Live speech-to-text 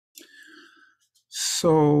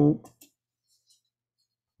So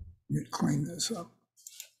let me clean this up.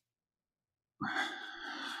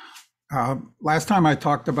 Last time I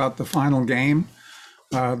talked about the final game,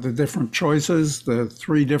 the different choices, the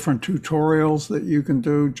 3 different tutorials that you can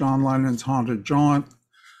do, John Lennon's Haunted Jaunt,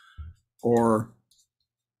 or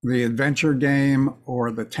the adventure game,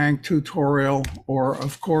 or the tank tutorial, or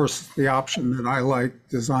of course the option that I like,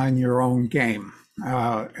 design your own game,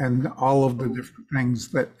 and all of the different things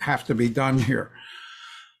that have to be done here.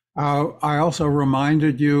 I also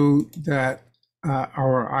reminded you that,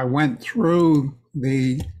 or I went through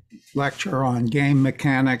the lecture on game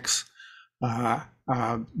mechanics,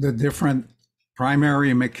 the different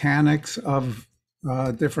primary mechanics of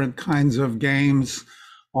different kinds of games,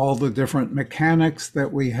 all the different mechanics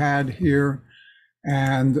that we had here.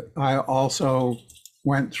 And I also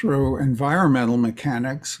went through environmental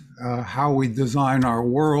mechanics, how we design our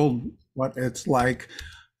world, what it's like,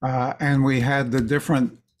 and we had the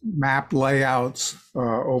different map layouts,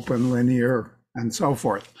 open, linear, and so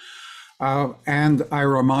forth. And I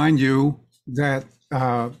remind you that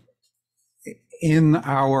in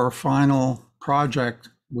our final project,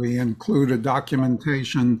 we include a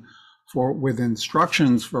documentation with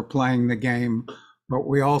instructions for playing the game, but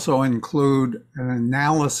we also include an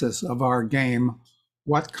analysis of our game,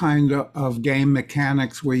 what kind of game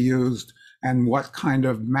mechanics we used, and what kind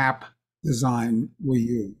of map design we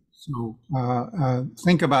used. So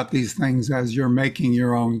think about these things as you're making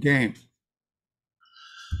your own game.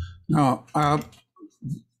 Now,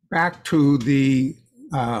 back to the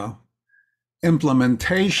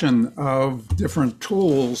implementation of different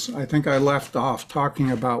tools. I think I left off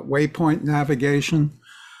talking about waypoint navigation.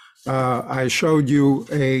 I showed you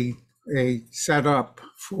a setup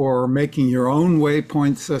for making your own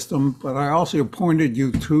waypoint system, but I also pointed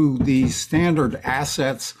you to the standard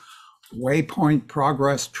assets, waypoint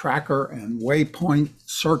progress tracker, and waypoint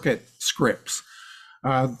circuit scripts.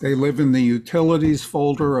 They live in the utilities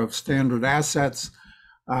folder of standard assets,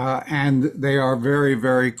 and they are very,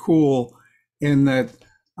 very cool in that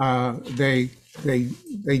they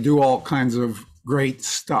do all kinds of great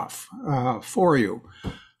stuff for you.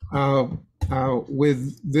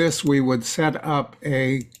 With this, we would set up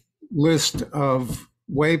a list of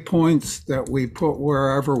waypoints that we put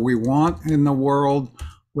wherever we want in the world,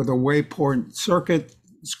 with a waypoint circuit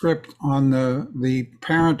script on the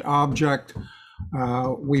parent object.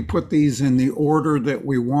 We put these in the order that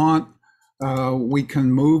we want. We can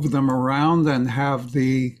move them around and have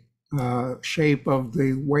the shape of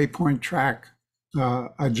the waypoint track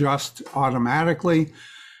adjust automatically.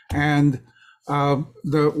 And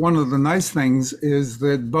one of the nice things is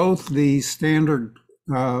that both the standard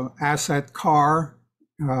asset car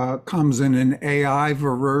comes in an AI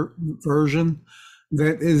version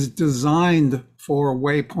that is designed for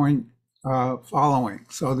waypoint following.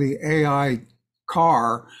 So the AI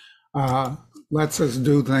car lets us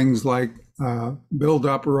do things like build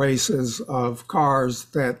up races of cars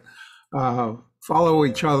that follow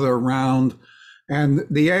each other around. And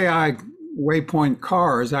the AI waypoint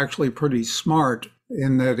car is actually pretty smart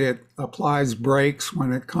in that it applies brakes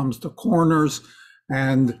when it comes to corners,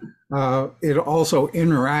 and it also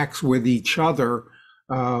interacts with each other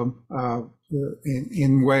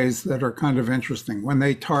in ways that are kind of interesting. When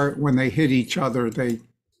they hit each other, they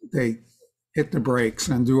hit the brakes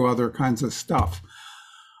and do other kinds of stuff.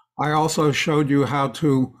 I also showed you how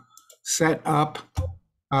to set up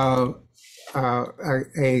a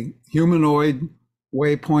humanoid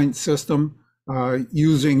waypoint system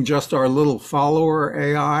using just our little follower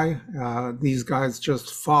AI. These guys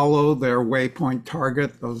just follow their waypoint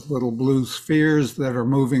target, those little blue spheres that are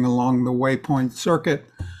moving along the waypoint circuit.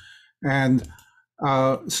 And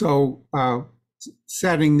so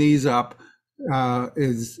setting these up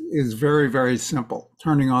is very, very simple.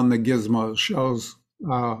 Turning on the gizmo shows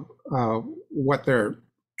what they're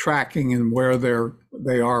tracking and where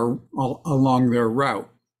they are along their route.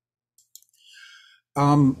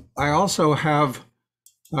 I also have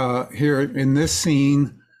here in this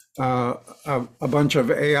scene a bunch of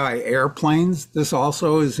AI airplanes. This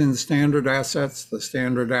also is in standard assets. The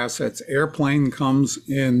standard assets airplane comes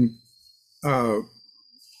in the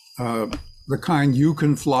kind you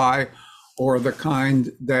can fly, or the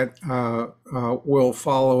kind that will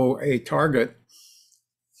follow a target.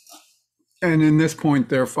 And in this point,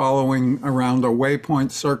 they're following around a waypoint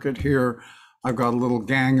circuit here. I've got a little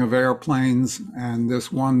gang of airplanes, and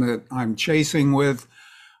this one that I'm chasing with.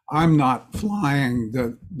 I'm not flying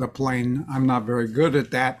the plane. I'm not very good at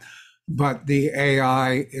that, but the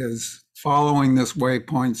AI is following this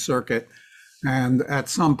waypoint circuit. And at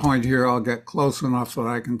some point here, I'll get close enough so that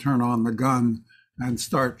I can turn on the gun and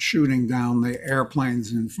start shooting down the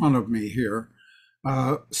airplanes in front of me here.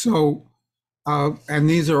 And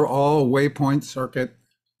these are all waypoint circuit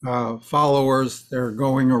followers. They're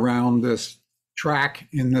going around this track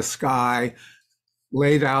in the sky,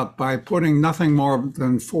 laid out by putting nothing more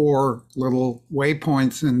than 4 little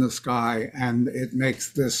waypoints in the sky, and it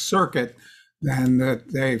makes this circuit then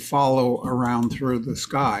that they follow around through the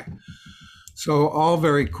sky. So all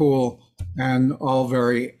very cool and all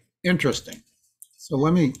very interesting. So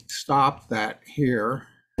let me stop that here,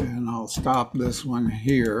 and I'll stop this one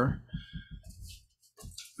here,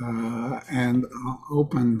 and I'll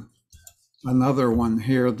open another one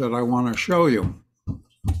here that I want to show you.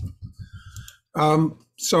 The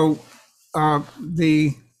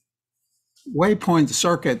waypoint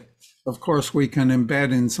circuit, of course, we can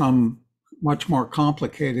embed in some much more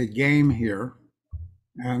complicated game here.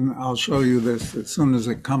 And I'll show you this as soon as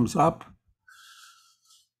it comes up.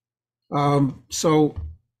 So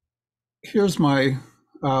here's my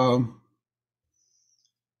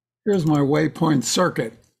waypoint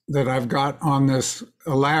circuit that I've got on this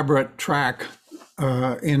elaborate track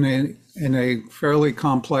in a fairly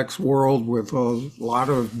complex world with a lot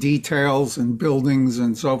of details and buildings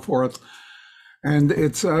and so forth. And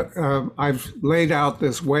it's I've laid out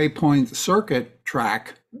this waypoint circuit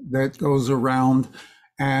track that goes around,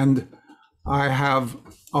 and I have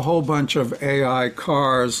a whole bunch of AI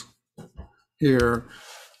cars here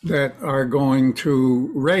that are going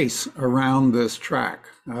to race around this track.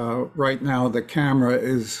 Right now, the camera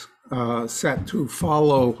is set to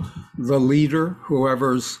follow the leader,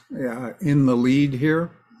 whoever's in the lead here.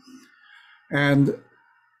 And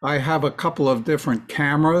I have a couple of different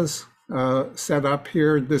cameras set up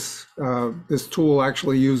here. This tool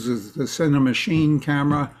actually uses the Cinemachine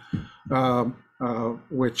camera,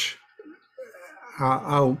 which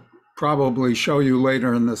I'll probably show you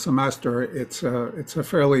later in the semester. It's a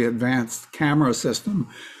fairly advanced camera system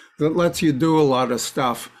that lets you do a lot of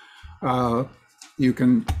stuff. You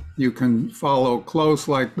can follow close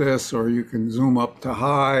like this, or you can zoom up to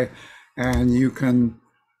high, and you can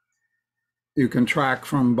track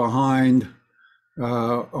from behind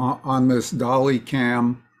on this dolly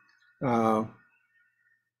cam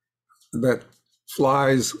that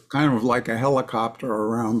flies kind of like a helicopter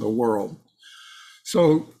around the world.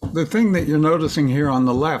 So the thing that you're noticing here on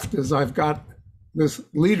the left is I've got this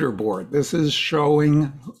leaderboard. This is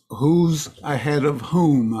showing who's ahead of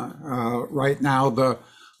whom. Right now, the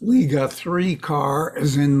Liga 3 car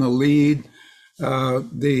is in the lead. Here's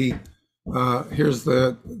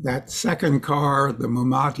that second car, the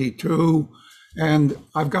Mumati 2. And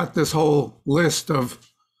I've got this whole list of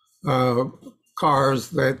cars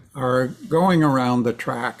that are going around the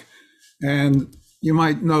track. And you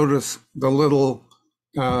might notice the little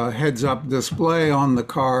heads-up display on the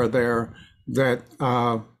car there that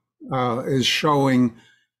is showing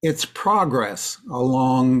its progress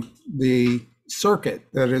along the circuit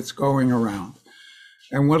that it's going around.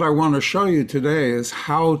 And what I want to show you today is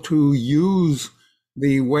how to use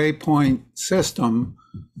the waypoint system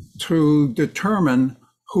to determine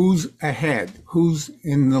who's ahead, who's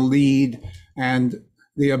in the lead, and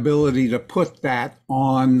the ability to put that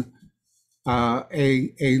on a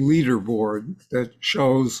leaderboard that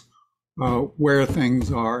shows where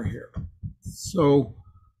things are here. So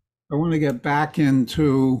I want to get back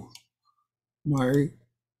into my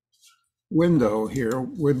window here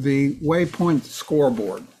with the waypoint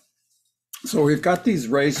scoreboard. So we've got these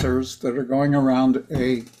racers that are going around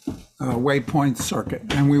a waypoint circuit,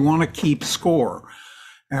 and we want to keep score,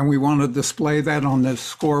 and we want to display that on this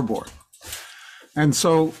scoreboard. And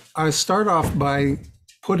so I start off by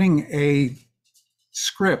putting a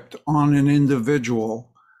script on an individual,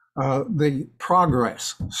 the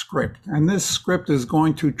progress script. And this script is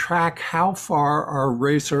going to track how far our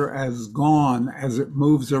racer has gone as it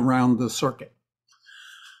moves around the circuit.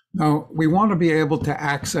 Now, we want to be able to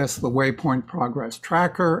access the waypoint progress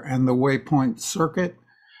tracker and the waypoint circuit.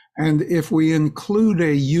 And if we include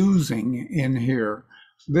a using in here,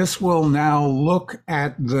 this will now look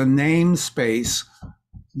at the namespace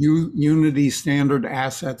Unity Standard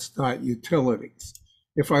Assets.utilities.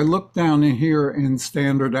 If I look down in here in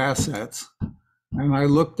Standard Assets, and I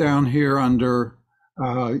look down here under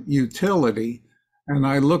Utility, and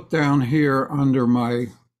I look down here under my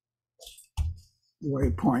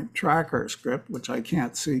waypoint tracker script, which I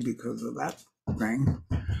can't see because of that thing,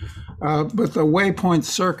 but the waypoint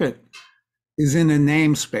circuit is in a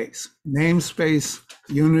namespace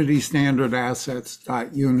Unity Standard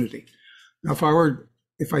Assets.unity. Now,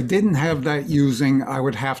 if I didn't have that using, I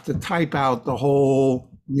would have to type out the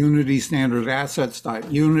whole Unity Standard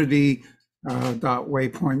Assets.unity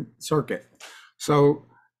waypoint circuit. So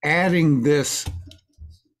adding this,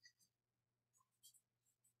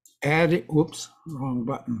 wrong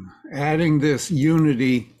button. Adding this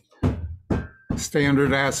Unity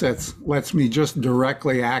standard assets lets me just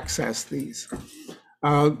directly access these.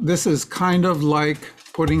 This is kind of like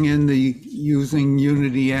putting in the using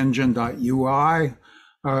Unity engine.ui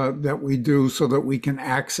that we do so that we can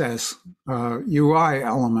access UI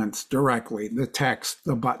elements directly, the text,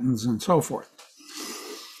 the buttons, and so forth.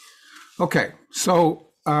 Okay, so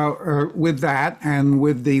with that and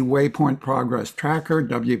with the Waypoint Progress Tracker,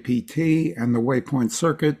 WPT, and the Waypoint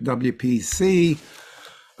Circuit, WPC,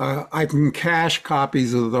 I can cache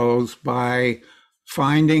copies of those by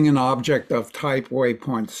finding an object of type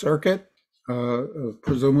Waypoint Circuit.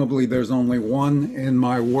 Presumably there's only one in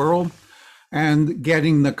my world, and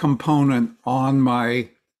getting the component on my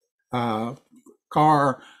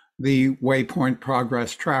car, the Waypoint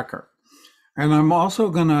Progress Tracker. And I'm also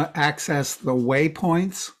going to access the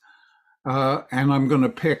waypoints, and I'm going to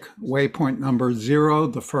pick waypoint number 0,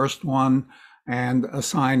 the first one, and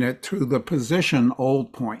assign it to the position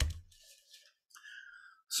old point.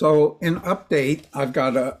 So in update, I've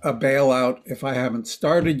got a bailout if I haven't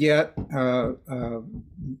started yet.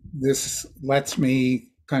 This lets me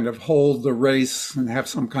kind of hold the race and have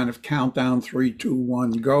some kind of countdown, 3, 2,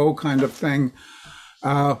 1, go kind of thing.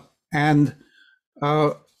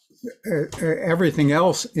 Everything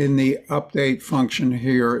else in the update function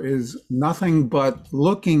here is nothing but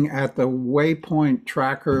looking at the waypoint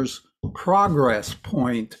tracker's progress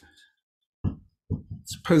point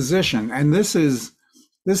position. And this is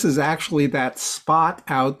actually that spot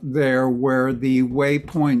out there where the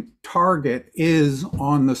waypoint target is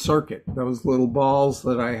on the circuit. Those little balls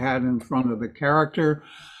that I had in front of the character,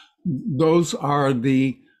 those are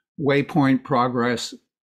the waypoint progress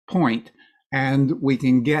point. And we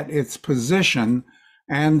can get its position.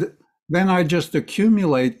 And then I just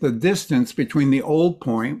accumulate the distance between the old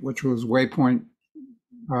point, which was waypoint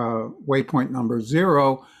number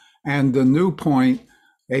 0, and the new point,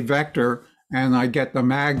 a vector, and I get the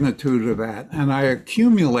magnitude of that. And I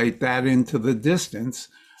accumulate that into the distance,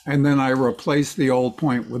 and then I replace the old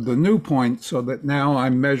point with the new point so that now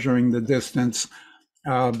I'm measuring the distance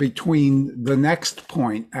between the next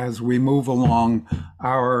point as we move along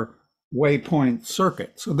our waypoint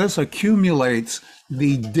circuit. So this accumulates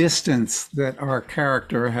the distance that our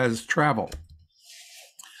character has traveled.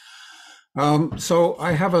 So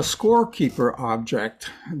I have a scorekeeper object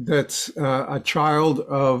that's a child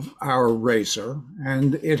of our racer,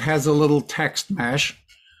 and it has a little text mesh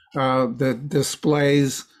that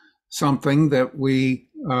displays something that we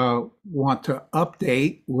want to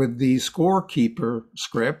update with the scorekeeper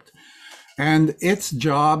script. And its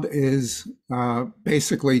job is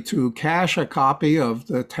basically to cache a copy of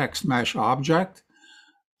the text mesh object,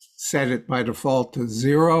 set it by default to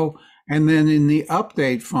 0, and then in the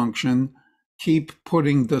update function, keep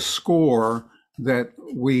putting the score that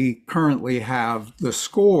we currently have, the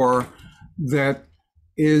score that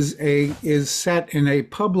is set in a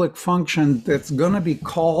public function that's going to be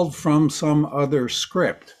called from some other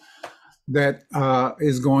script that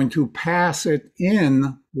is going to pass it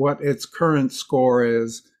in what its current score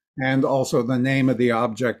is, and also the name of the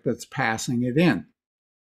object that's passing it in.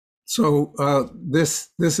 So this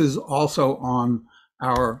is also on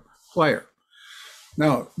our player.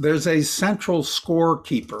 Now, there's a central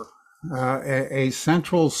scorekeeper, a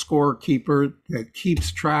central scorekeeper that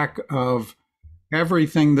keeps track of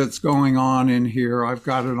everything that's going on in here. I've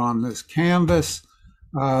got it on this canvas,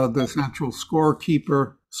 the central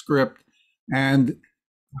scorekeeper script. And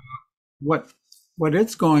what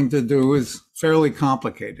it's going to do is fairly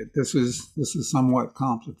complicated. This is somewhat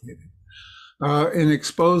complicated. In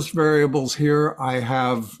exposed variables here, I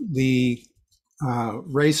have the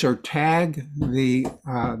racer tag.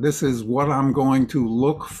 This is what I'm going to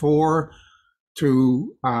look for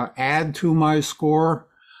to add to my score.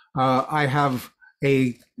 I have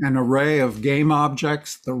an array of game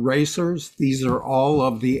objects, the racers. These are all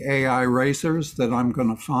of the AI racers that I'm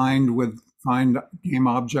going to find game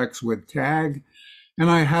objects with tag. And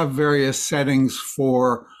I have various settings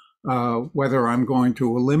for whether I'm going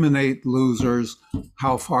to eliminate losers,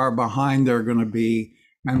 how far behind they're going to be,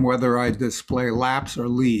 and whether I display laps or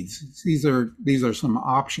leads. These are some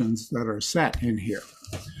options that are set in here.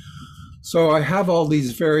 So I have all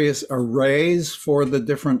these various arrays for the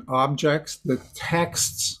different objects, the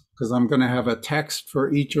texts, because I'm going to have a text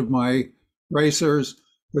for each of my racers.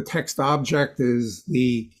 The text object is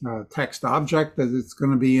the text object that it's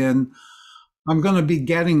going to be in. I'm going to be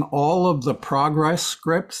getting all of the progress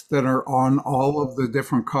scripts that are on all of the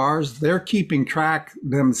different cars. They're keeping track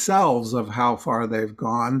themselves of how far they've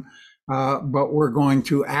gone. but we're going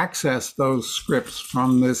to access those scripts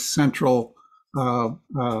from this central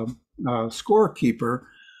scorekeeper,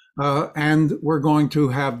 and we're going to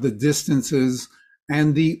have the distances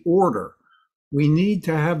and the order. We need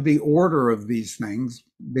to have the order of these things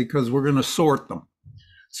because we're going to sort them.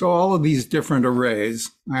 So all of these different arrays,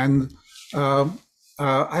 and I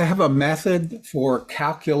have a method for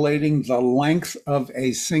calculating the length of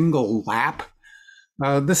a single lap.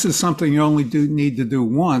 This is something you only need to do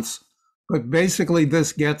once, but basically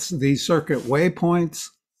this gets the circuit waypoints.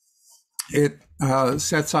 It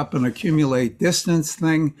sets up an accumulate distance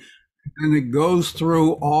thing, and it goes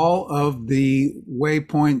through all of the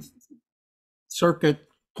waypoint circuit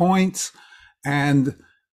points and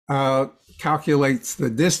calculates the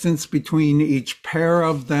distance between each pair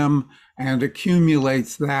of them and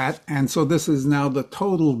accumulates that. And so this is now the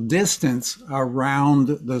total distance around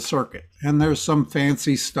the circuit. And there's some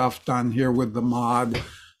fancy stuff done here with the mod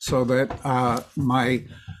so that my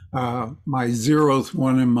 0th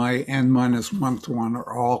one and my n-1th one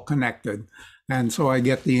are all connected. And so I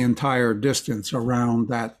get the entire distance around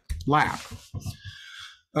that lap.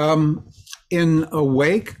 In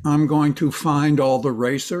Awake, I'm going to find all the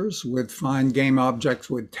racers with find game objects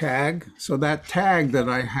with tag. So that tag that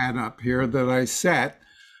I had up here that I set,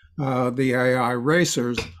 the AI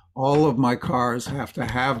racers, all of my cars have to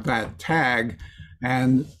have that tag,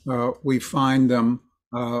 and we find them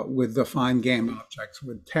with the find game objects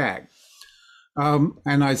with tag.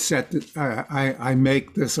 And I set, I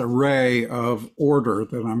make this array of order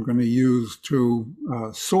that I'm going to use to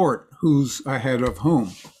sort who's ahead of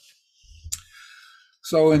whom.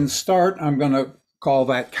 So in start, I'm going to call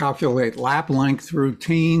that calculate lap length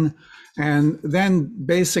routine, and then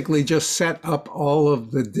basically just set up all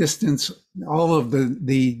of the distance, all of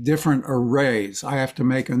the different arrays. I have to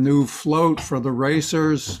make a new float for the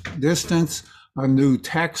racers distance, a new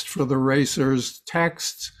text for the racers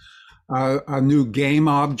text, a new game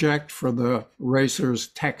object for the racers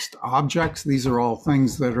text objects. These are all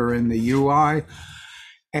things that are in the UI.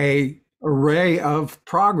 A array of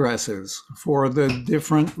progresses for the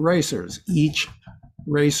different racers, each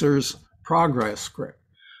racer's progress script.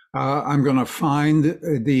 I'm going to find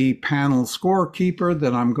the panel scorekeeper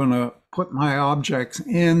that I'm going to put my objects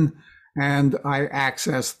in, and I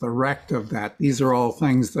access the rect of that. These are all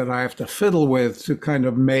things that I have to fiddle with to kind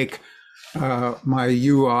of make my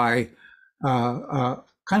UI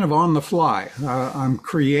kind of on the fly. I'm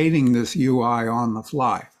creating this UI on the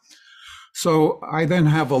fly. So I then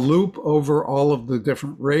have a loop over all of the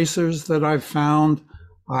different racers that I've found.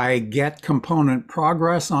 I get component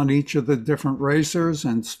progress on each of the different racers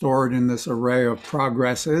and store it in this array of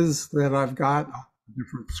progresses that I've got,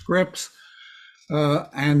 different scripts,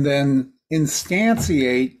 and then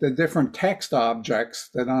instantiate the different text objects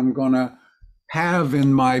that I'm going to have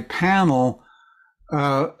in my panel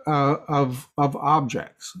of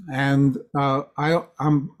objects. And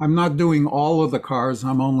I'm not doing all of the cars,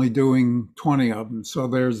 I'm only doing 20 of them. So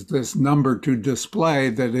there's this number to display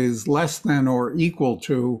that is less than or equal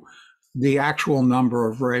to the actual number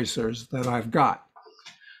of racers that I've got.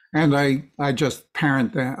 And I just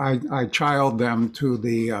parent them, I child them to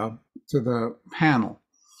the panel.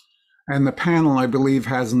 And the panel, I believe,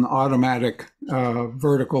 has an automatic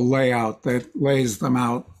vertical layout that lays them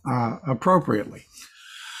out appropriately.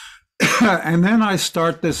 And then I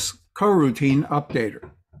start this coroutine updater.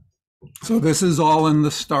 So this is all in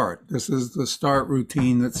the start. This is the start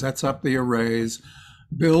routine that sets up the arrays,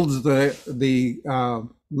 builds the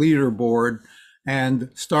leaderboard, and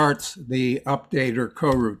starts the updater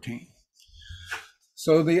coroutine.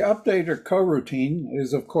 So the updater coroutine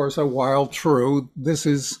is, of course, a while true. This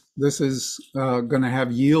is going to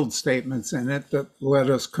have yield statements in it that let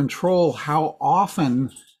us control how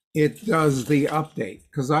often it does the update,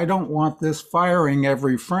 because I don't want this firing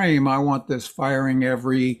every frame. I want this firing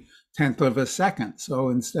every 10th of a second. So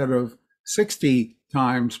instead of 60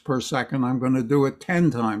 times per second, I'm going to do it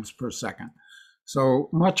 10 times per second. So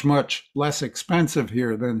much, much less expensive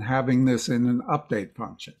here than having this in an update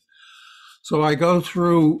function. So I go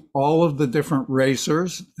through all of the different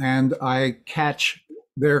racers and I catch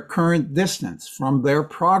their current distance from their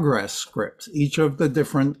progress scripts. Each of the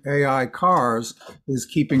different AI cars is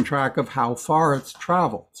keeping track of how far it's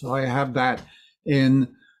traveled. So I have that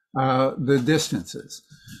in the distances.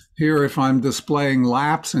 Here, if I'm displaying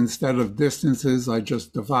laps instead of distances, I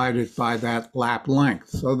just divide it by that lap length.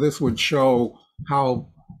 So this would show how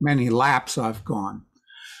many laps I've gone.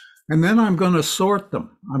 And then I'm going to sort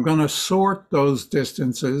them. I'm going to sort those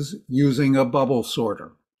distances using a bubble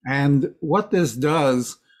sorter. And what this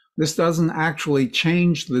does, this doesn't actually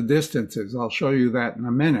change the distances. I'll show you that in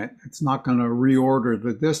a minute. It's not going to reorder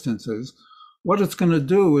the distances. What it's going to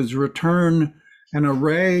do is return an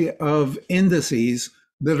array of indices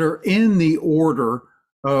that are in the order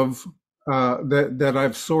of that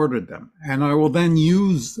I've sorted them. And I will then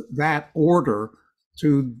use that order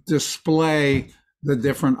to display the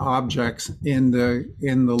different objects in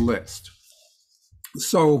the list.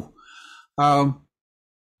 So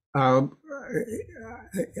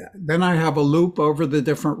then I have a loop over the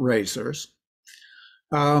different racers.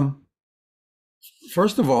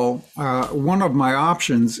 First of all, one of my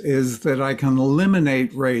options is that I can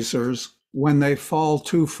eliminate racers when they fall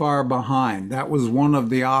too far behind. That was one of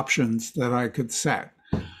the options that I could set.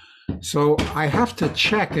 So I have to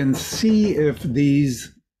check and see if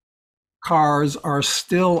these cars are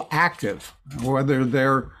still active, whether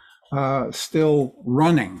they're still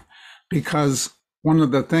running, because one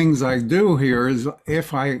of the things I do here is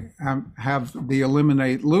if I have the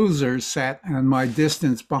eliminate losers set and my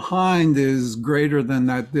distance behind is greater than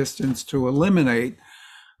that distance to eliminate,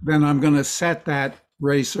 then I'm going to set that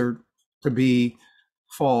racer to be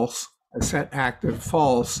false, set active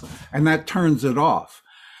false, and that turns it off.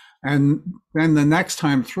 And then the next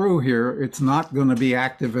time through here, it's not going to be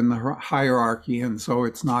active in the hierarchy, and so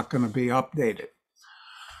it's not going to be updated.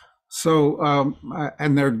 So,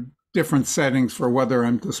 and there are different settings for whether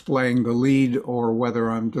I'm displaying the lead or whether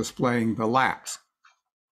I'm displaying the laps.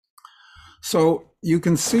 So you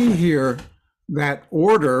can see here that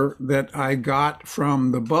order that I got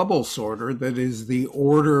from the bubble sorter, that is the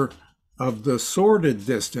order of the sorted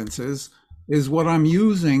distances, is what I'm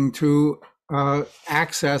using to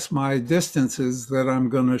access my distances that I'm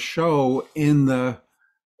going to show in the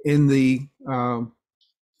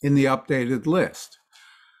updated list.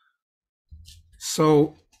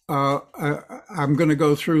 So I'm going to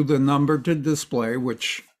go through the number to display,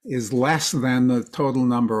 which is less than the total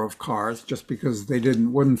number of cars, just because they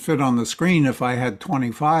wouldn't fit on the screen if I had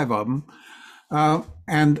 25 of them.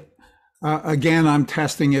 Again, I'm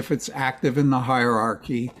testing if it's active in the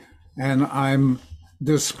hierarchy, and I'm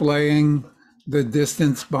displaying the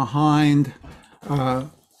distance behind.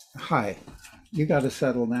 Hi, you got to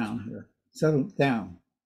settle down here. Settle down.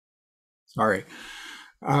 Sorry.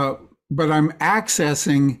 But I'm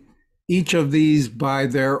accessing each of these by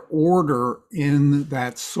their order in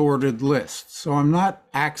that sorted list. So I'm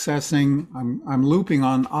not accessing, I'm looping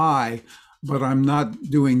on I, but I'm not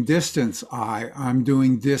doing distance I, I'm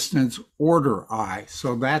doing distance order I.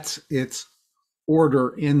 So that's its order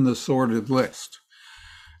in the sorted list.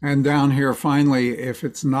 And down here, finally, if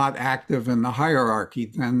it's not active in the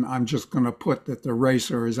hierarchy, then I'm just going to put that the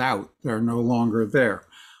racer is out. They're no longer there.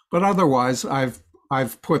 But otherwise, I've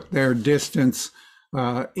put their distance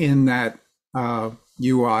in that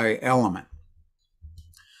UI element.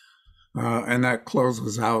 And that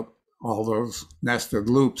closes out all those nested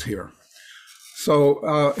loops here.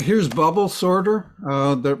 So here's bubble sorter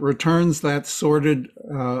that returns that sorted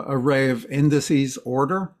array of indices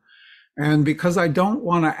order. And because I don't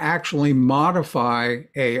want to actually modify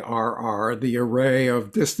ARR, the array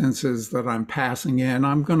of distances that I'm passing in,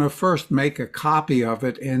 I'm going to first make a copy of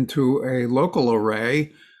it into a local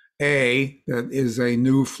array, A, that is a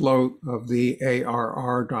new float of the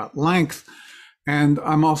ARR.length. And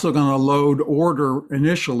I'm also going to load order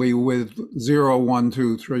initially with 0, 1,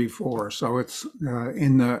 2, 3, 4. So it's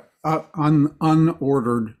in the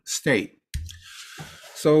unordered state.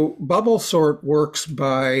 So bubble sort works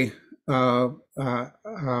by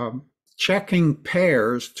checking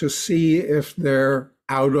pairs to see if they're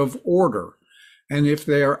out of order. And if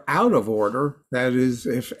they are out of order, that is,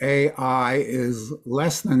 if AI is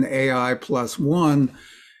less than AI plus 1,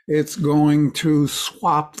 it's going to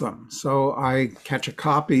swap them. So I catch a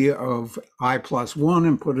copy of I plus 1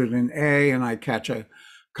 and put it in A, and I catch a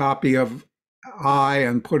copy of I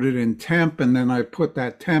and put it in temp, and then I put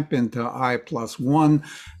that temp into I plus 1,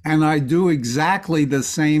 and I do exactly the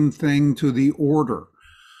same thing to the order.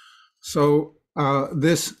 So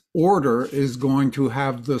this order is going to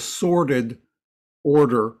have the sorted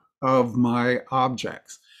order of my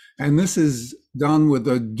objects. And this is done with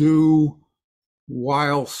a do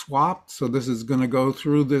while swapped. So this is going to go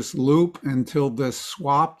through this loop until this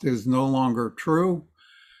swapped is no longer true.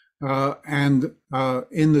 In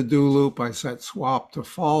the do loop, I set swap to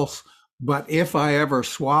false. But if I ever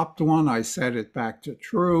swapped one, I set it back to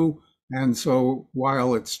true. And so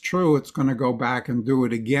while it's true, it's going to go back and do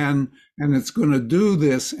it again. And it's going to do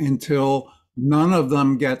this until none of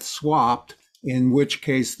them get swapped, in which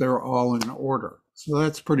case they're all in order. So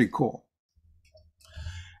that's pretty cool.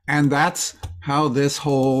 And that's how this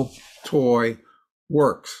whole toy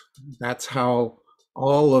works. That's how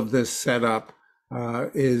all of this setup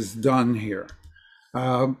is done here.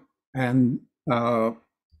 And I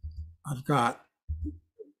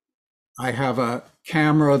have a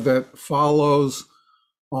camera that follows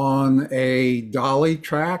on a dolly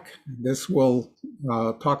track. This we'll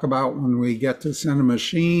talk about when we get to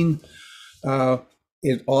Cinemachine.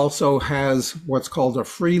 It also has what's called a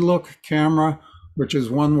free look camera, which is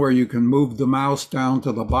one where you can move the mouse down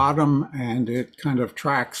to the bottom and it kind of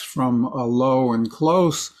tracks from a low and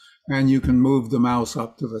close, and you can move the mouse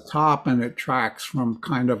up to the top and it tracks from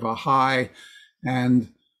kind of a high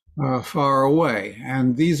and far away.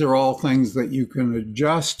 And these are all things that you can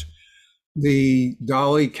adjust. The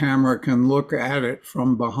dolly camera can look at it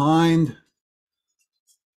from behind,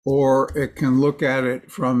 or it can look at it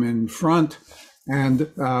from in front. And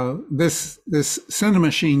this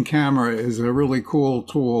Cinemachine camera is a really cool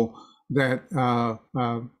tool that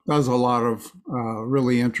does a lot of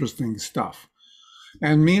really interesting stuff.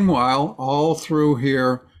 And meanwhile, all through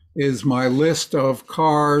here is my list of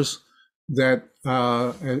cars that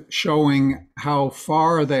showing how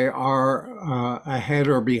far they are ahead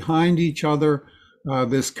or behind each other.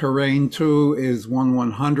 This Carrane 2 is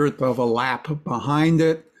 1/100th of a lap behind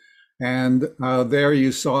it. And there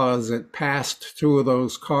you saw as it passed two of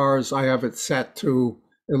those cars. I have it set to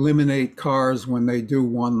eliminate cars when they do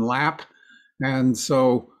one lap. And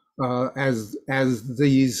so as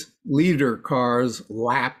these leader cars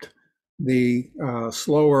lapped the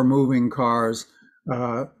slower moving cars,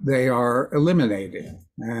 they are eliminated.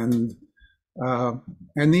 And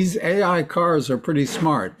these AI cars are pretty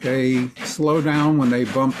smart. They slow down when they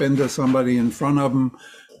bump into somebody in front of them.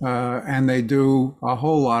 And they do a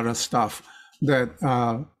whole lot of stuff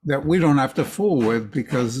that we don't have to fool with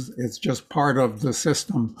because it's just part of the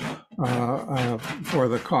system for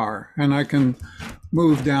the car. And I can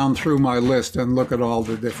move down through my list and look at all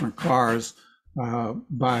the different cars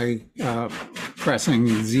by pressing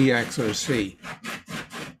ZX or C.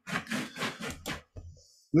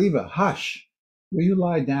 Leva, hush. Will you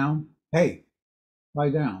lie down? Hey, lie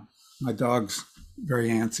down. My dog's very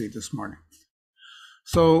antsy this morning.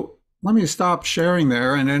 So let me stop sharing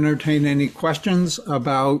there and entertain any questions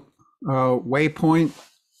about waypoint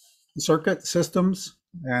circuit systems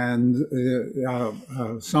and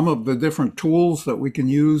some of the different tools that we can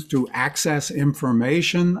use to access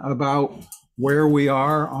information about where we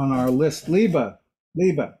are on our list. Leva,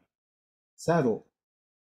 settle.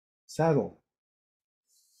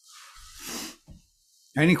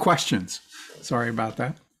 Any questions? Sorry about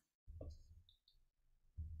that.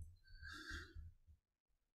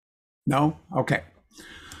 No? Okay.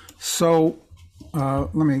 So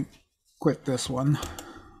let me quit this one.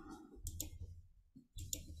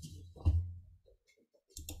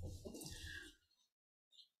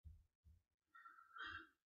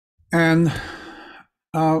 And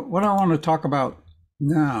what I want to talk about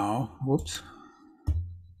now, whoops.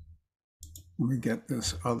 Let me get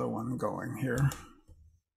this other one going here.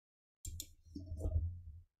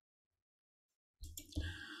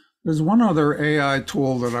 There's one other AI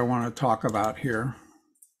tool that I want to talk about here,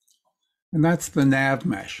 and that's the nav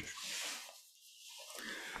mesh.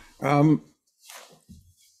 The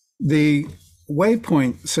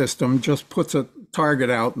waypoint system just puts a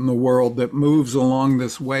target out in the world that moves along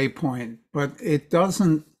this waypoint, but it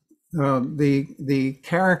doesn't, the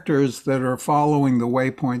characters that are following the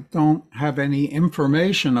waypoint don't have any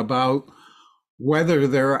information about whether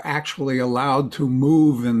they're actually allowed to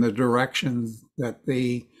move in the directions that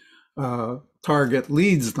the target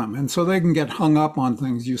leads them. And so they can get hung up on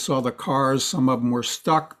things. You saw the cars, some of them were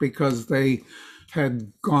stuck because they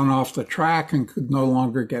had gone off the track and could no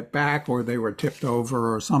longer get back, or they were tipped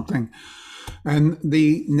over or something. And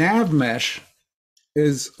the nav mesh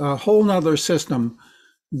is a whole nother system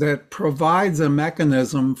that provides a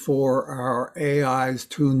mechanism for our AIs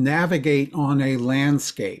to navigate on a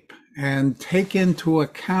landscape and take into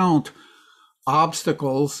account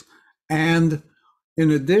obstacles and in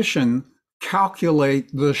addition,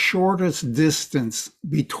 calculate the shortest distance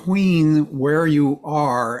between where you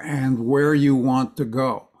are and where you want to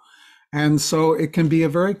go. And so it can be a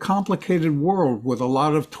very complicated world with a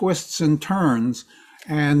lot of twists and turns,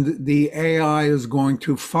 and the AI is going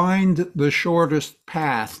to find the shortest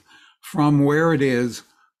path from where it is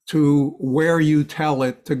to where you tell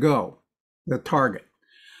it to go, the target.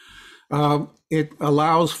 It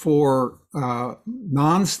allows for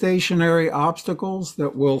non-stationary obstacles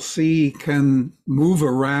that we'll see can move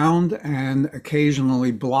around and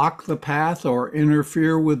occasionally block the path or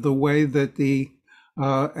interfere with the way that the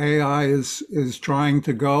AI is trying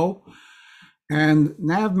to go. And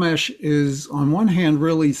NavMesh is, on one hand,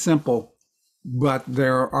 really simple. but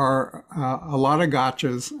there are a lot of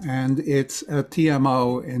gotchas, and it's a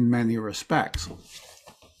TMO in many respects.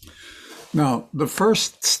 Now, the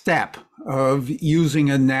first step of using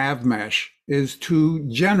a nav mesh is to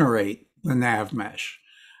generate the nav mesh.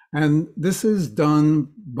 And this is done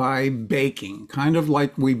by baking, kind of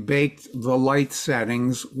like we baked the light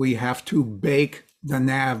settings, we have to bake the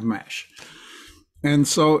nav mesh. And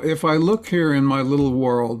so if I look here in my little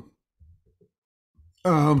world,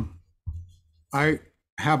 I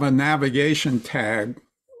have a navigation tag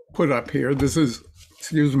put up here. This is,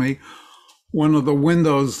 excuse me, one of the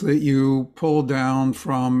windows that you pull down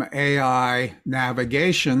from AI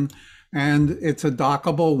navigation, and it's a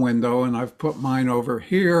dockable window, and I've put mine over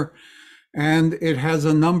here, and it has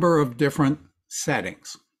a number of different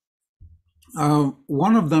settings.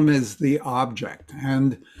 One of them is the object,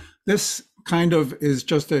 and this kind of is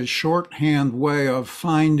just a shorthand way of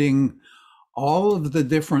finding all of the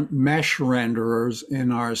different mesh renderers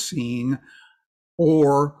in our scene,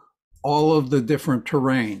 or all of the different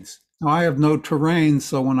terrains. Now, I have no terrain,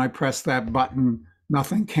 so when I press that button,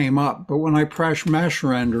 nothing came up. But when I press mesh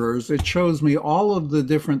renderers, it shows me all of the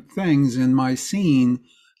different things in my scene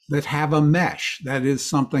that have a mesh, that is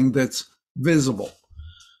something that's visible.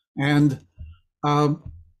 And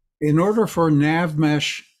in order for nav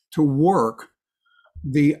mesh to work,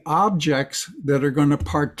 the objects that are going to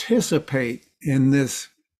participate in this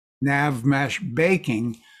nav mesh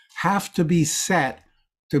baking have to be set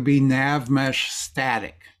to be nav mesh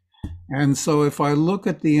static. And so if I look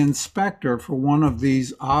at the inspector for one of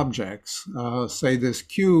these objects, say this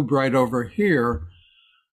cube right over here,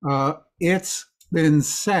 it's been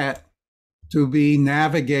set to be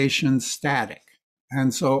navigation static.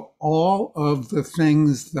 And so all of the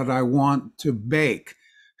things that I want to bake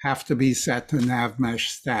have to be set to nav mesh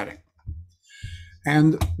static.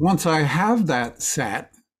 And once I have that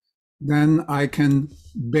set, then I can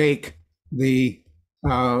bake the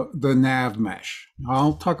nav mesh.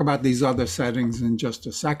 I'll talk about these other settings in just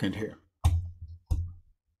a second here.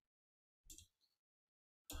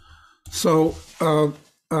 So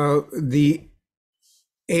the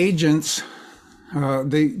agents,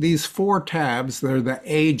 these four tabs, they're the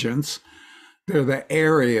agents, they're the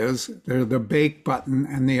areas, they're the bake button,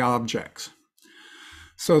 and the objects.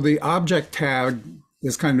 So the object tag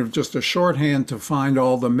is kind of just a shorthand to find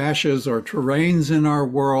all the meshes or terrains in our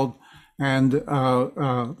world, and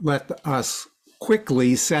let us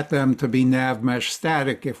quickly set them to be nav mesh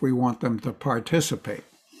static if we want them to participate.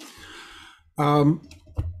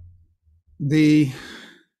 The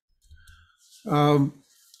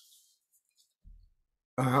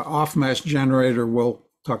off mesh generator we'll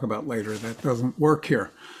talk about later. That doesn't work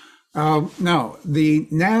here. Now, the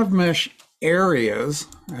nav mesh areas,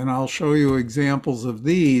 and I'll show you examples of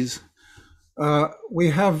these,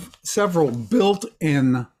 we have several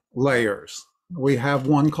built-in layers. We have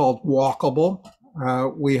one called walkable,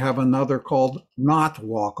 we have another called not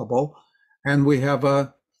walkable, and we have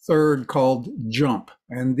a third called jump.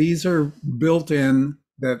 And these are built in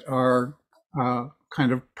that are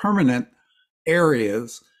kind of permanent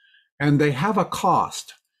areas, and they have a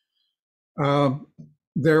cost.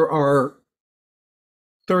 There are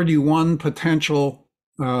 31 potential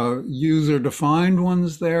user-defined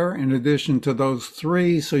ones there, in addition to those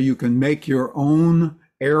 3, so you can make your own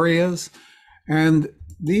areas. And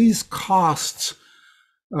these costs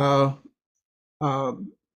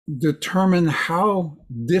determine how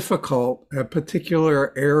difficult a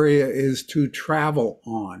particular area is to travel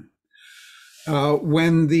on.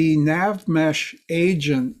 When the nav mesh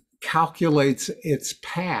agent calculates its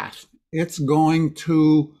path, it's going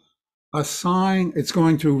to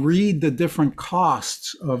read the different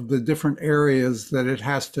costs of the different areas that it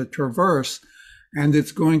has to traverse, and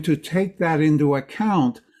it's going to take that into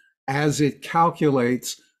account as it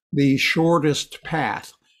calculates the shortest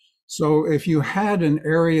path. So if you had an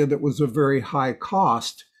area that was a very high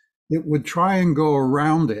cost, it would try and go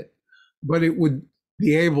around it, but it would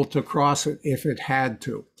be able to cross it if it had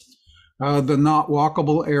to. The not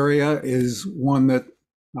walkable area is one that,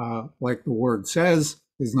 like the word says,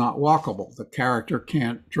 is not walkable. The character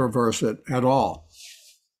can't traverse it at all.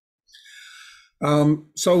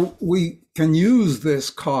 So we can use this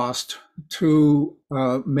cost to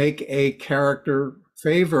make a character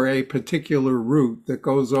favor a particular route that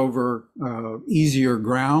goes over easier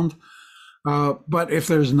ground. But if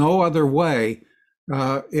there's no other way,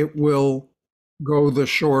 it will go the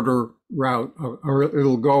shorter route, or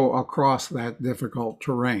it'll go across that difficult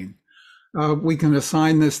terrain. We can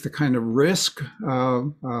assign this to kind of risk.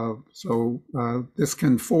 This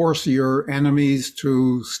can force your enemies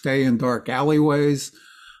to stay in dark alleyways.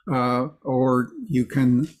 or you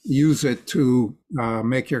can use it to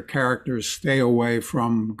make your characters stay away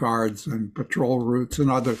from guards and patrol routes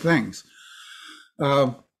and other things.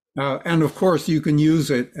 And of course, you can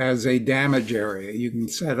use it as a damage area. You can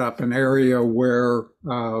set up an area where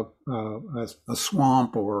a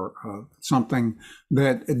swamp or something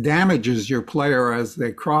that damages your player as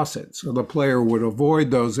they cross it. So the player would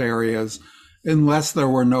avoid those areas unless there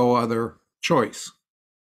were no other choice.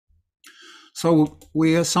 So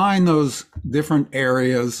we assign those different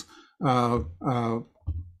areas to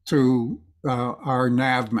our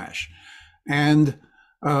nav mesh. And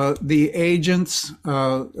the agents,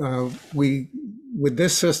 with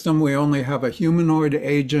this system, we only have a humanoid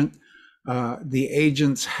agent. The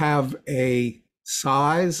agents have a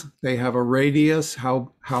size, they have a radius,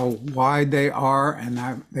 how wide they are,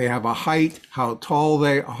 and they have a height, how tall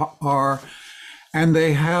they are, and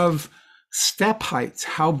they have step heights,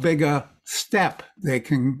 how big a step they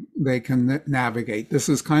can navigate. This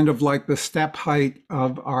is kind of like the step height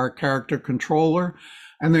of our character controller.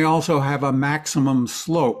 And they also have a maximum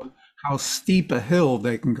slope, how steep a hill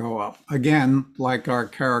they can go up, again, like our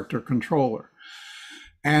character controller.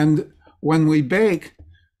 And when we bake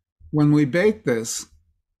this,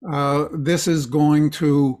 this is going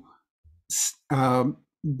to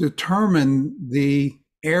determine the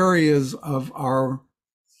areas of our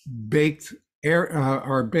baked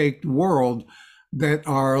world that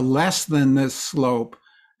are less than this slope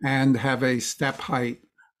and have a step height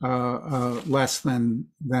less than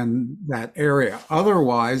that area.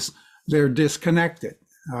 Otherwise, they're disconnected.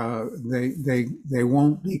 They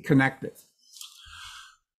won't be connected.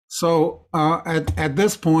 So at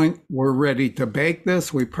this point, we're ready to bake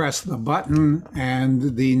this. We press the button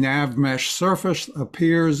and the nav mesh surface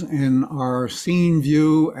appears in our scene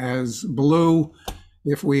view as blue.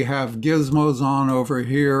 If we have gizmos on over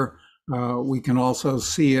here, we can also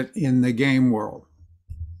see it in the game world.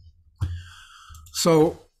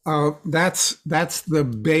 So that's the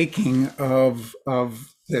baking of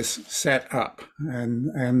this setup.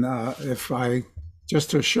 And if I, just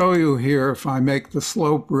to show you here, if I make the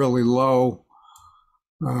slope really low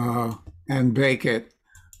and bake it,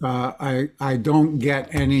 I don't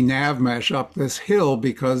get any nav mesh up this hill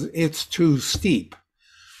because it's too steep.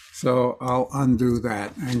 So I'll undo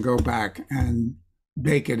that and go back and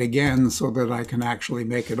bake it again so that I can actually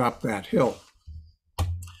make it up that hill.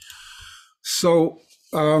 So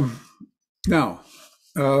now,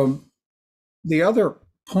 the other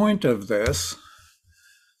point of this,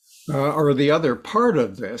 or the other part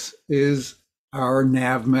of this, is our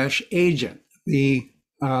nav mesh agent, the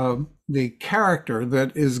character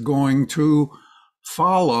that is going to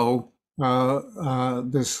follow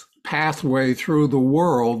this pathway through the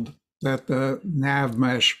world that the nav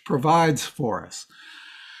mesh provides for us.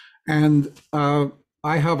 And I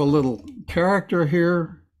have a little character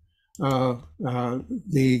here. The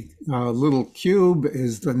little cube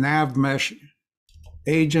is the nav mesh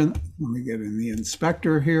agent. Let me get in the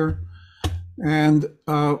inspector here. And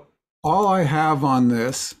all I have on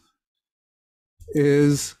this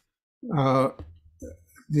is the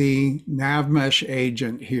nav mesh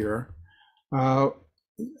agent here,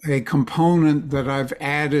 a component that I've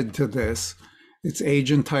added to this. Its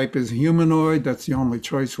agent type is humanoid. That's the only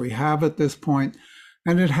choice we have at this point.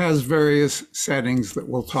 And it has various settings that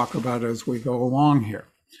we'll talk about as we go along here.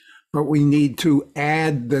 But we need to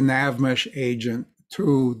add the nav mesh agent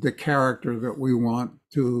to the character that we want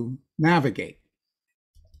to navigate.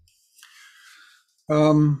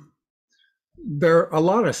 There are a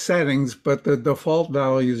lot of settings, but the default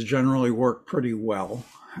values generally work pretty well.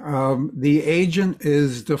 The agent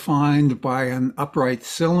is defined by an upright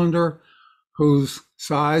cylinder whose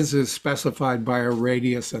size is specified by a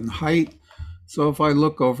radius and height. So if I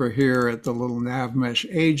look over here at the little nav mesh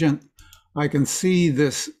agent, I can see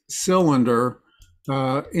this cylinder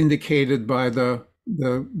indicated by the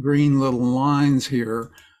green little lines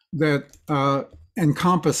here that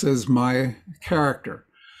encompasses my character.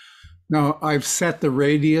 Now I've set the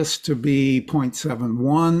radius to be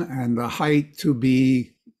 0.71 and the height to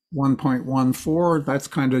be 1.14. That's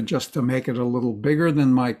kind of just to make it a little bigger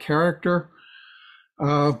than my character.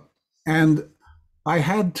 And I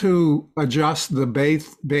had to adjust the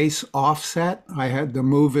base offset. I had to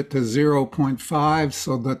move it to 0.5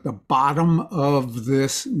 so that the bottom of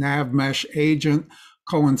this nav mesh agent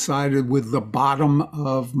coincided with the bottom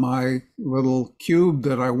of my little cube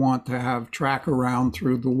that I want to have track around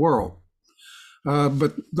through the world.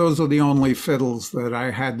 But those are the only fiddles that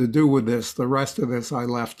I had to do with this. The rest of this I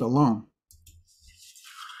left alone.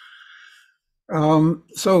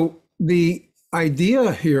 So the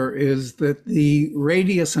idea here is that the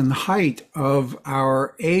radius and height of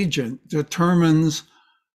our agent determines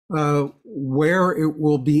where it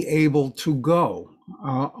will be able to go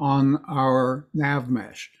on our nav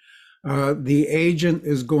mesh. The agent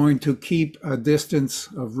is going to keep a distance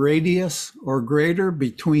of radius or greater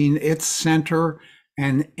between its center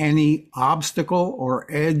and any obstacle or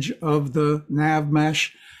edge of the nav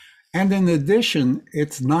mesh. And in addition,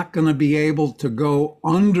 it's not going to be able to go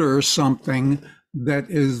under something that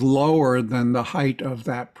is lower than the height of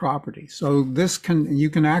that property. So you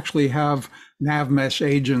can actually have nav mesh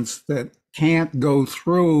agents that can't go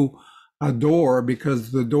through a door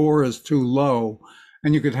because the door is too low.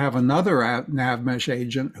 And you could have another nav mesh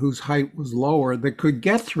agent whose height was lower that could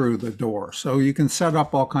get through the door. So you can set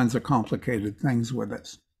up all kinds of complicated things with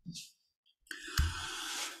this.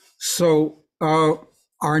 So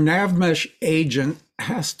our nav mesh agent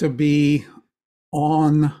has to be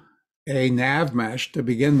on a nav mesh to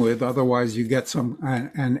begin with, otherwise you get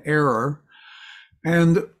an error.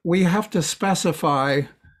 And we have to specify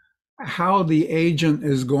how the agent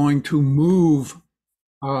is going to move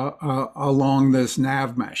along this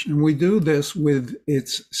nav mesh. And we do this with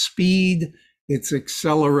its speed, its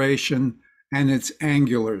acceleration, and its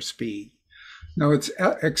angular speed. Now, its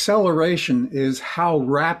acceleration is how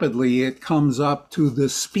rapidly it comes up to the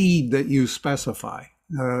speed that you specify.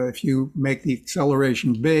 If you make the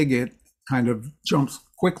acceleration big, it kind of jumps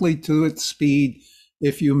quickly to its speed.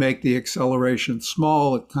 If you make the acceleration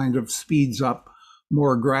small, it kind of speeds up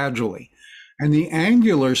more gradually. And the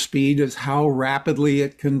angular speed is how rapidly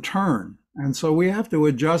it can turn. And so we have to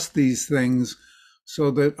adjust these things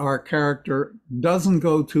so that our character doesn't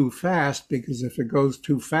go too fast, because if it goes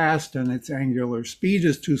too fast and its angular speed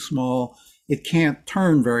is too small, it can't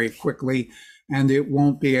turn very quickly and it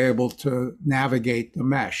won't be able to navigate the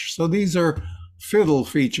mesh. So these are fiddle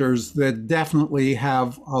features that definitely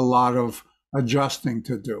have a lot of adjusting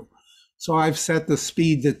to do. So I've set the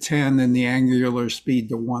speed to 10 and the angular speed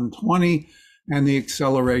to 120 and the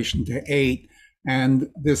acceleration to 8, and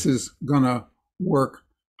this is going to work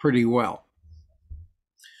pretty well.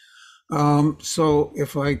 So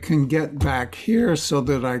if I can get back here so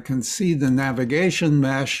that I can see the navigation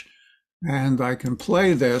mesh and I can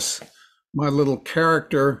play this, my little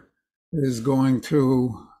character is going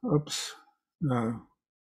to, oops,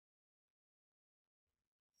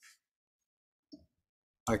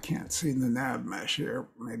 I can't see the nav mesh here,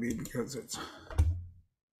 maybe because it's,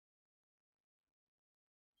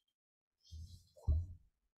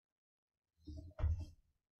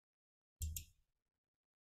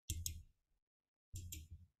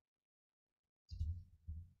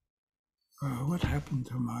 what happened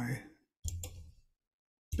to my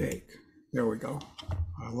bake? There we go.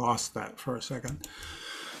 I lost that for a second.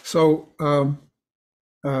 So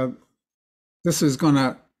this is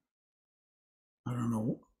gonna, I don't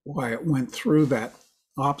know why it went through that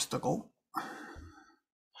obstacle,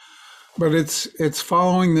 but it's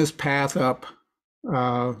following this path up,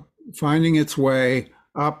 finding its way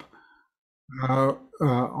up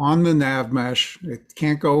on the nav mesh. It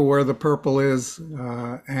can't go where the purple is,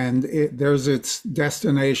 and there's its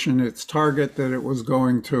destination, its target that it was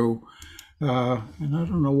going to, and I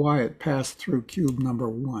don't know why it passed through cube number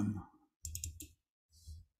 1.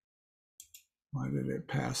 Why did it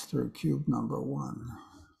pass through cube number 1?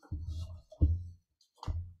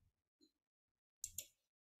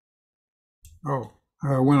 Oh,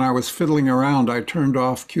 when I was fiddling around, I turned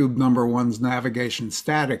off cube number 1's navigation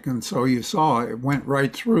static, and so you saw it went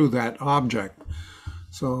right through that object.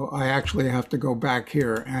 So I actually have to go back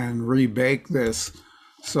here and rebake this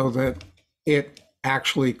so that it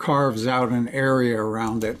actually carves out an area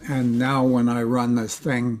around it. And now when I run this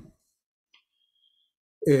thing,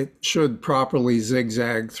 it should properly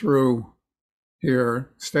zigzag through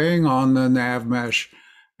here, staying on the nav mesh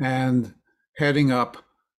and heading up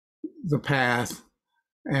the path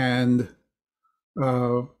and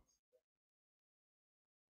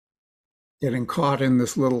getting caught in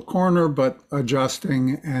this little corner, but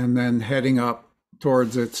adjusting and then heading up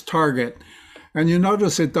towards its target. And you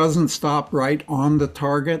notice it doesn't stop right on the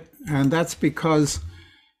target. And that's because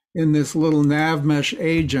in this little nav mesh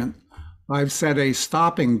agent, I've set a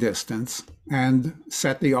stopping distance and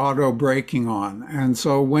set the auto braking on. And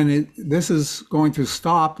so when this is going to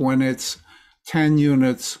stop when it's 10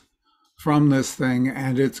 units from this thing,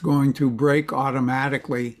 and it's going to brake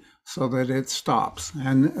automatically so that it stops.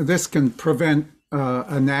 And this can prevent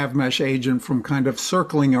a nav mesh agent from kind of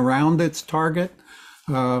circling around its target.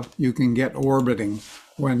 You can get orbiting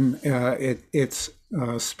when its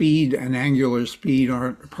speed and angular speed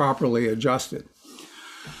aren't properly adjusted.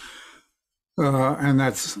 And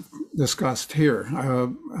that's discussed here.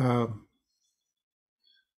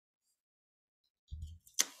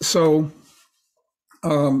 So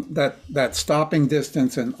that stopping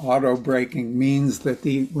distance and auto braking means that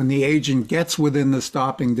when the agent gets within the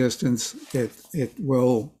stopping distance, it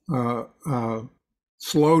will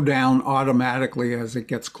slow down automatically as it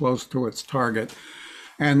gets close to its target.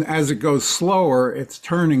 And as it goes slower, its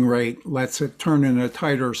turning rate lets it turn in a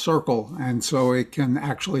tighter circle, and so it can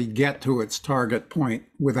actually get to its target point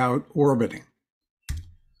without orbiting.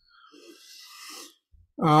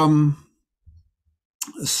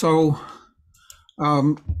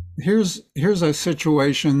 Here's a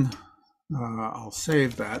situation. I'll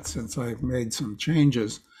save that since I've made some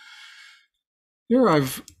changes. Here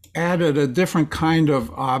I've added a different kind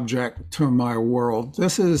of object to my world.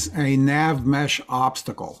 This is a nav mesh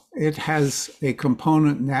obstacle. It has a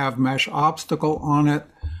component nav mesh obstacle on it.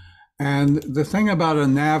 And the thing about a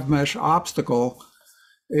nav mesh obstacle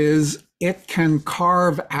is it can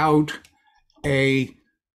carve out a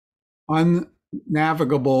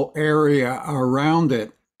unnavigable area around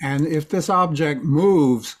it. And if this object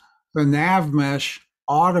moves, the nav mesh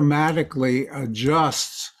automatically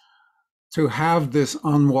adjusts to have this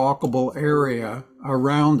unwalkable area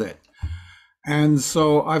around it. And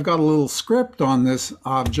so I've got a little script on this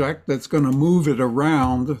object that's going to move it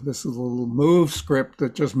around. This is a little move script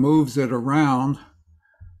that just moves it around.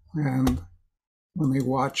 And let me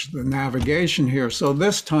watch the navigation here. So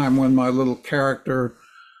this time when my little character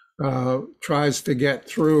tries to get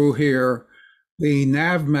through here, the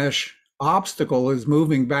nav mesh obstacle is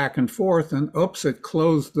moving back and forth, and oops, it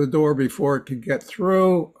closed the door before it could get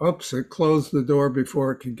through. Oops, it closed the door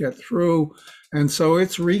before it could get through. And so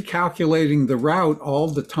it's recalculating the route all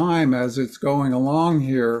the time as it's going along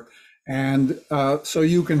here. And so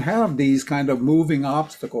you can have these kind of moving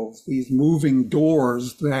obstacles, these moving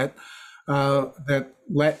doors that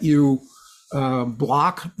let you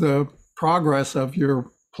block the progress of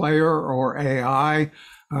your player or AI.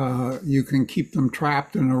 You can keep them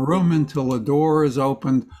trapped in a room until a door is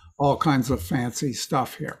opened, all kinds of fancy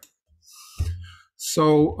stuff here.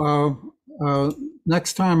 So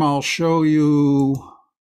next time I'll show you,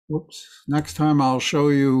 next time I'll show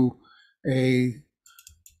you a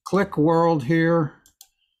click world here.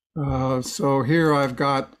 So here I've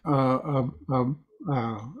got a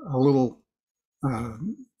little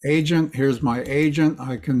agent. Here's my agent.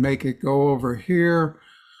 I can make it go over here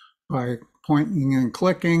by pointing and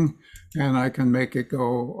clicking, and I can make it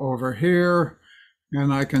go over here,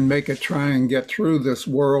 and I can make it try and get through this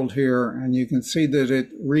world here. And you can see that it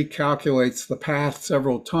recalculates the path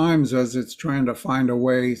several times as it's trying to find a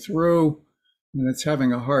way through, and it's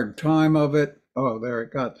having a hard time of it. Oh, there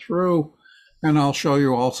it got through. And I'll show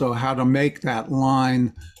you also how to make that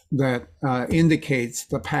line that indicates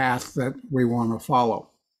the path that we want to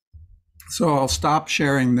follow. So I'll stop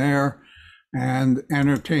sharing there and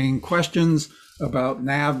entertain questions about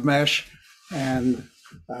nav mesh and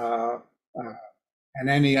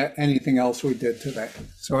anything else we did today.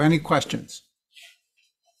 So any questions?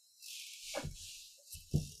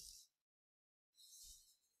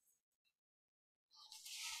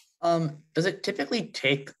 Does it typically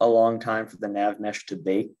take a long time for the nav mesh to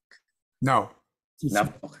bake? No. No.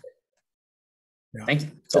 Okay. Yeah. Thank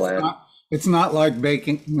you. It's not like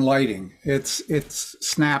baking lighting. It's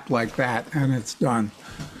snap like that and it's done.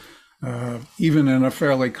 Even in a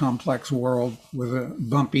fairly complex world with a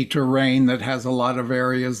bumpy terrain that has a lot of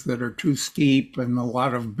areas that are too steep and a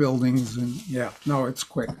lot of buildings, and yeah, no, it's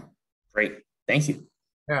quick. Great. Thank you.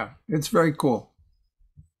 Yeah, it's very cool.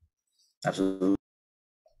 Absolutely.